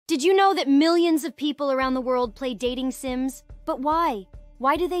Did you know that millions of people around the world play dating sims? But why?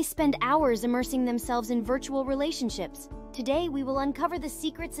 Why do they spend hours immersing themselves in virtual relationships? Today, we will uncover the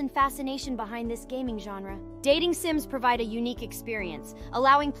secrets and fascination behind this gaming genre. Dating sims provide a unique experience,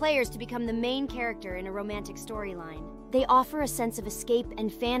 allowing players to become the main character in a romantic storyline. They offer a sense of escape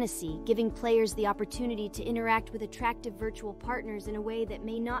and fantasy, giving players the opportunity to interact with attractive virtual partners in a way that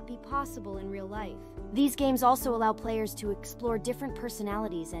may not be possible in real life. These games also allow players to explore different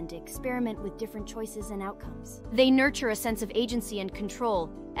personalities and experiment with different choices and outcomes. They nurture a sense of agency and control,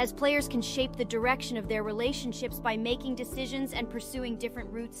 as players can shape the direction of their relationships by making decisions and pursuing different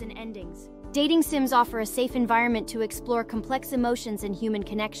routes and endings. Dating sims offer a safe environment to explore complex emotions and human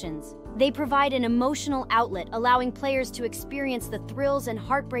connections. They provide an emotional outlet, allowing players to experience the thrills and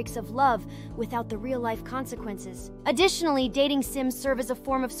heartbreaks of love without the real-life consequences. Additionally, dating sims serve as a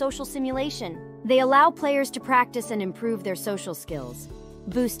form of social simulation. They allow players to practice and improve their social skills,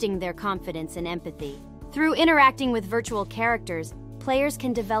 boosting their confidence and empathy. Through interacting with virtual characters, players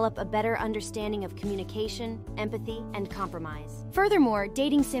can develop a better understanding of communication, empathy, and compromise. Furthermore,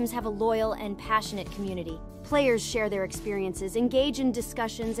 dating sims have a loyal and passionate community. Players share their experiences, engage in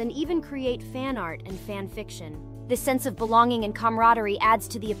discussions, and even create fan art and fan fiction. This sense of belonging and camaraderie adds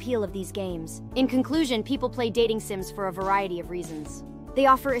to the appeal of these games. In conclusion, people play dating sims for a variety of reasons. They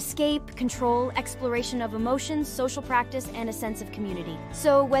offer escape, control, exploration of emotions, social practice, and a sense of community.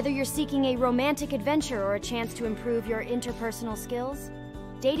 So, whether you're seeking a romantic adventure or a chance to improve your interpersonal skills,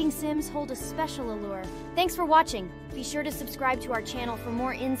 dating sims hold a special allure. Thanks for watching. Be sure to subscribe to our channel for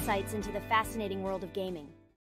more insights into the fascinating world of gaming.